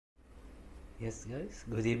Yes, guys,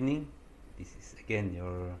 good evening. This is again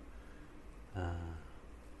your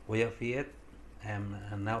way of it. I am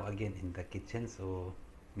now again in the kitchen, so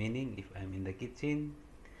meaning if I'm in the kitchen,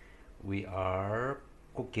 we are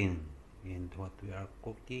cooking, and what we are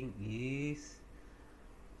cooking is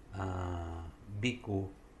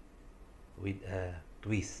Biko with a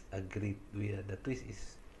twist. The twist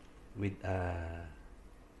is with a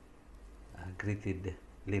grated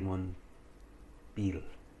lemon peel.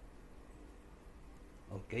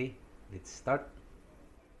 Okay, let's start.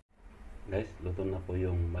 Guys, luto na po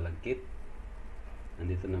yung malagkit.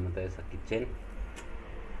 Nandito naman tayo sa kitchen.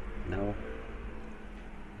 Now,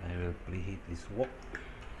 I will preheat this wok.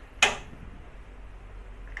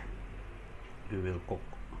 We will cook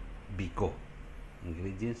Biko.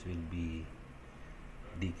 Ingredients will be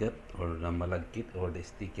digat or the malagkit or the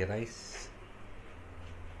sticky rice,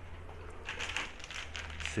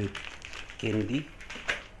 sweet candy,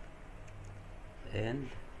 and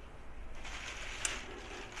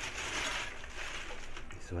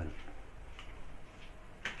this one.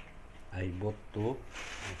 I bought two.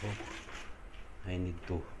 I hope I need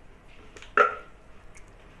two.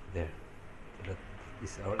 There. So that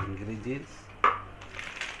is our ingredients.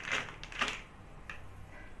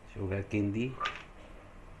 Sugar candy,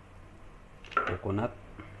 coconut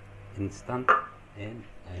instant, and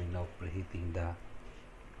I am now preheating the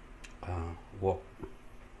wok.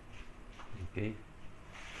 Okay,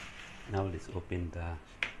 now let's open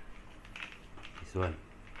this one.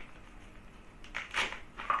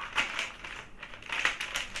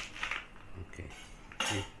 Okay,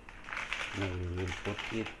 see? Now we will put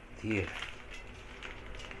it here.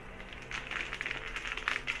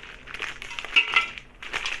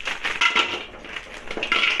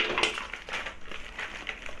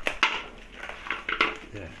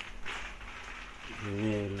 There. We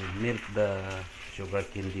will melt the sugar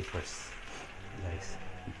candy first, guys.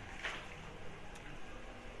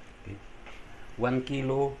 Okay. 1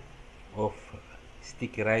 kilo of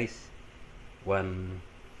sticky rice, one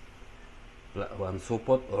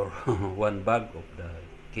support or one bag of the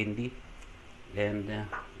candy, and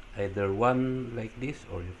either one like this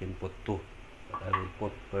or you can put two, but I will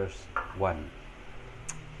put first one.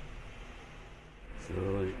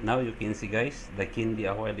 So now you can see, guys, the candy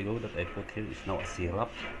a while ago that I put here is now a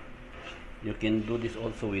syrup. You can do this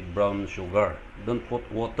also with brown sugar. Don't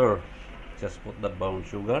put water, just put the brown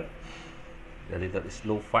sugar. A little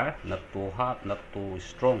slow fire, not too hot, not too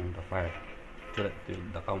strong the fire, so that it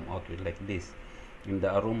will come out with like this, and the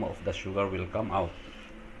aroma of the sugar will come out.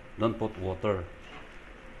 Don't put water.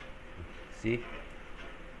 See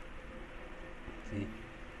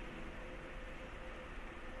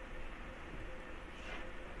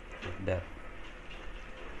like that.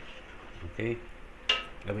 Okay,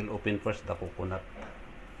 I will open first the coconut.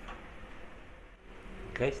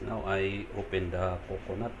 Guys, now I open the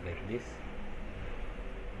coconut like this.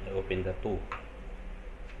 I open the two.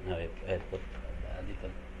 Now I put a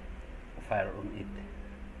little fire on it.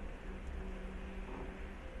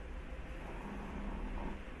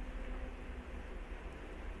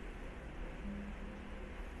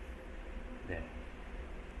 There.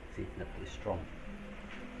 See, not too strong.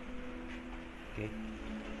 Okay.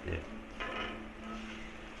 There.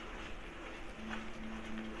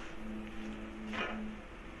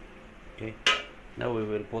 Okay. Now we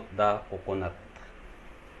will put the coconut.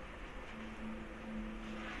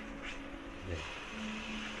 There.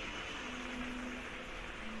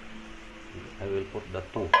 I will put the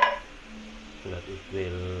two so that it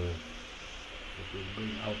will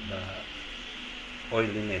bring out the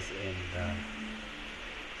oiliness and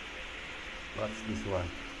what's this one?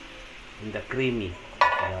 And the creamy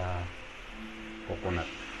of the coconut.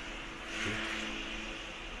 See?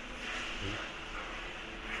 See?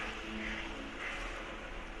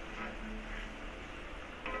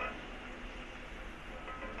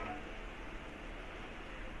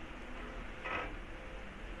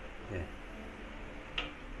 Yeah.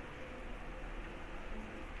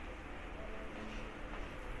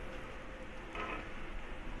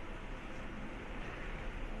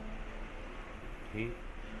 Okay.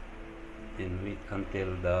 Then wait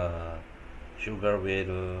until the sugar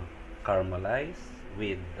will caramelize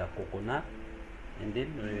with the coconut, and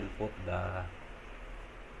then we will put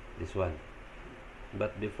this one.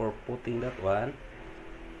 But before putting that one,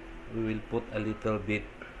 we will put a little bit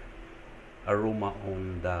aroma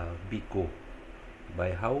on the Biko.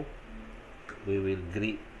 By how? We will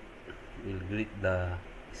grate the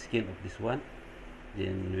skin of this one,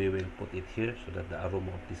 then we will put it here so that the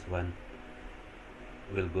aroma of this one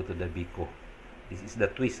will go to the Biko. This is the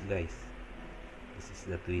twist, guys. This is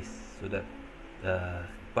the twist, so that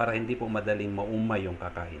para hindi po madaling maumay yung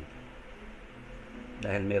kakain.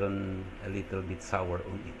 Dahil meron a little bit sour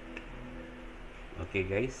on it. Okay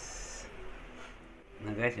guys.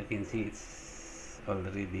 Now guys, you can see it's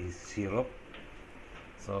already syrup.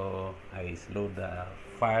 So I slow the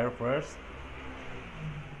fire first.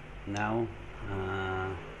 Now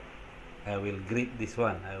I will grate this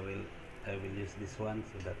one. I will use this one,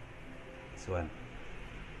 so that this one.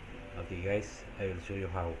 Okay guys, I will show you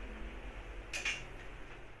how.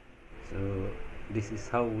 So this is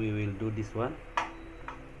how we will do this one.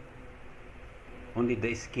 Only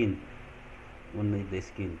the skin,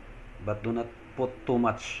 but do not put too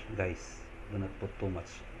much, guys. Do not put too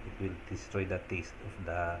much. It will destroy the taste of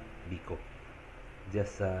the biko.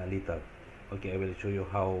 Just a little. Okay, I will show you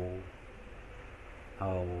how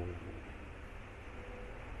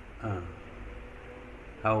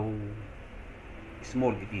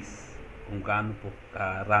small it is, kung gaano po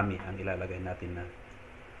karami ang ilalagay natin na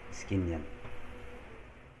skin yan.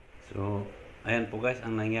 So ayan po guys,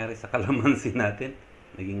 ang nangyari sa kalamansi natin,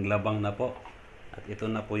 naging labang na po. At ito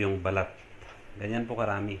na po yung balat. Ganyan po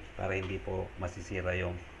karami para hindi po masisira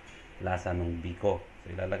yung lasa ng biko.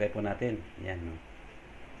 So ilalagay po natin. Yan. No?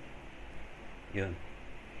 Yun.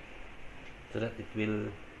 So that it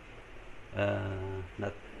will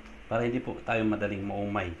para hindi po tayo madaling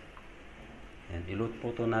maumay. Yan.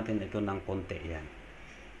 Iluto natin ito ng konti. Yan.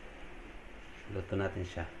 Iluto natin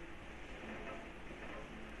siya.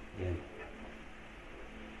 Yan.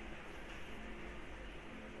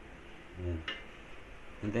 Yan.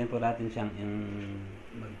 Hintayin po natin siyang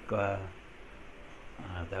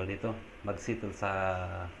tawag dito, mag-settle sa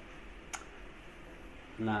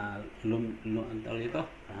tawag dito.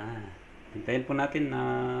 Hintayin po natin na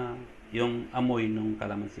yung amoy ng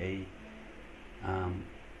kalamansi ay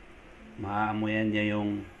maaamoyan niya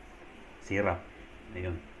yung syrup.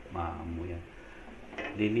 Ayun, maaamoyan.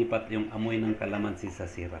 Lilipat yung amoy ng kalamansi sa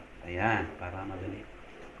syrup. Ayan, para madali.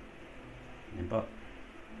 Yan po.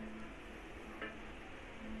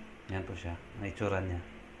 Yan po siya. Ang itsura niya.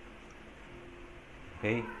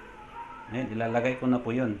 Okay. Ngayon, ilalagay ko na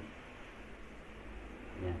po yun.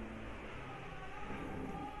 Yan.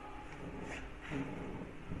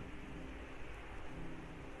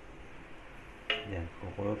 Yan.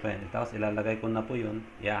 Kukulo pa yan. Tapos ilalagay ko na po yun.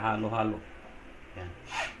 Ihahalo-halo. Yan.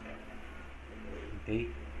 Okay.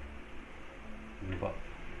 Yan po.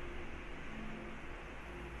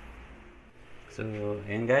 So,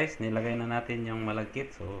 ayan guys. Nilagay na natin yung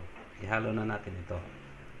malagkit. So, ihalo na natin ito.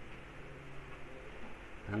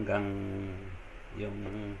 Hanggang yung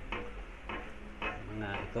mga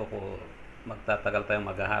ito ko magtatagal tayong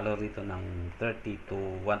maghahalo rito ng 30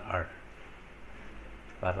 to 1 hour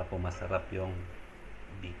para po masarap yung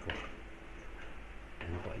biko.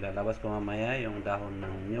 Ayan po, ilalabas ko mamaya yung dahon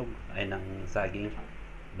ng nyug ay ng saging,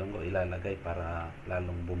 doon ko ilalagay para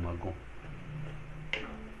lalong bumago.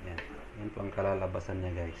 Ayan, yan po ang kalalabasan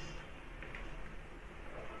niya guys.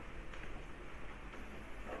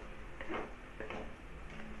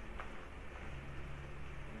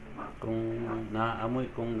 Kung naaamoy,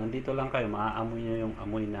 kung nandito lang kayo, maaamoy nyo yung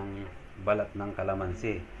amoy ng balat ng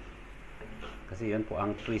kalamansi. Kasi yun po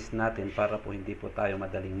ang twist natin para po hindi po tayo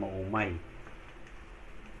madaling maumay.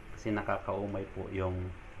 Kasi nakakaumay po yung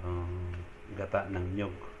gata ng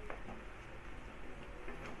nyug.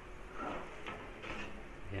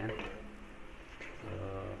 Yan. So,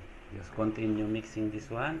 just continue mixing this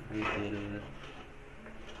one until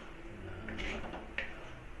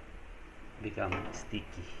become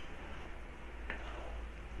sticky.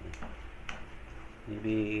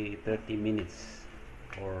 Maybe 30 minutes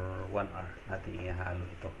or 1 hour natin ihalo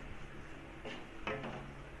ito.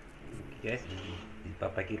 Okay guys,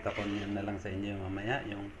 ipapakita ko na lang sa inyo mamaya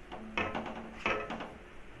yung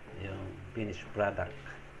finished product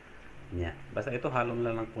niya. Basta ito halo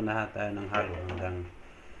na lang po na tayo ng halo hanggang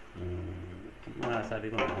sabi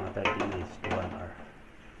ko mga 30 minutes to 1 hour.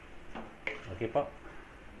 Okay po.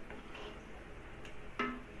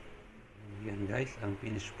 Yan guys, ang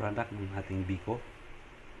finished product ng ating biko.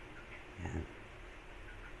 Yan.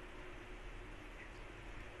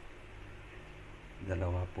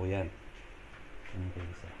 Dalawa po yan. Ano po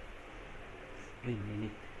isa? Ay,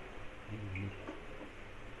 minute.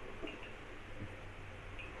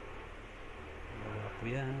 Dalawa po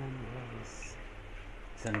yan guys.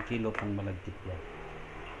 1 kilo pang malagkit yan.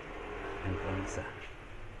 Yan po ang isa.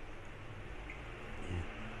 Yan.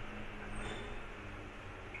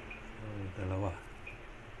 Dalawa.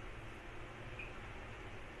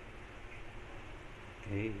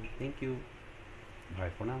 Okay, thank you.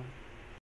 Bye for now.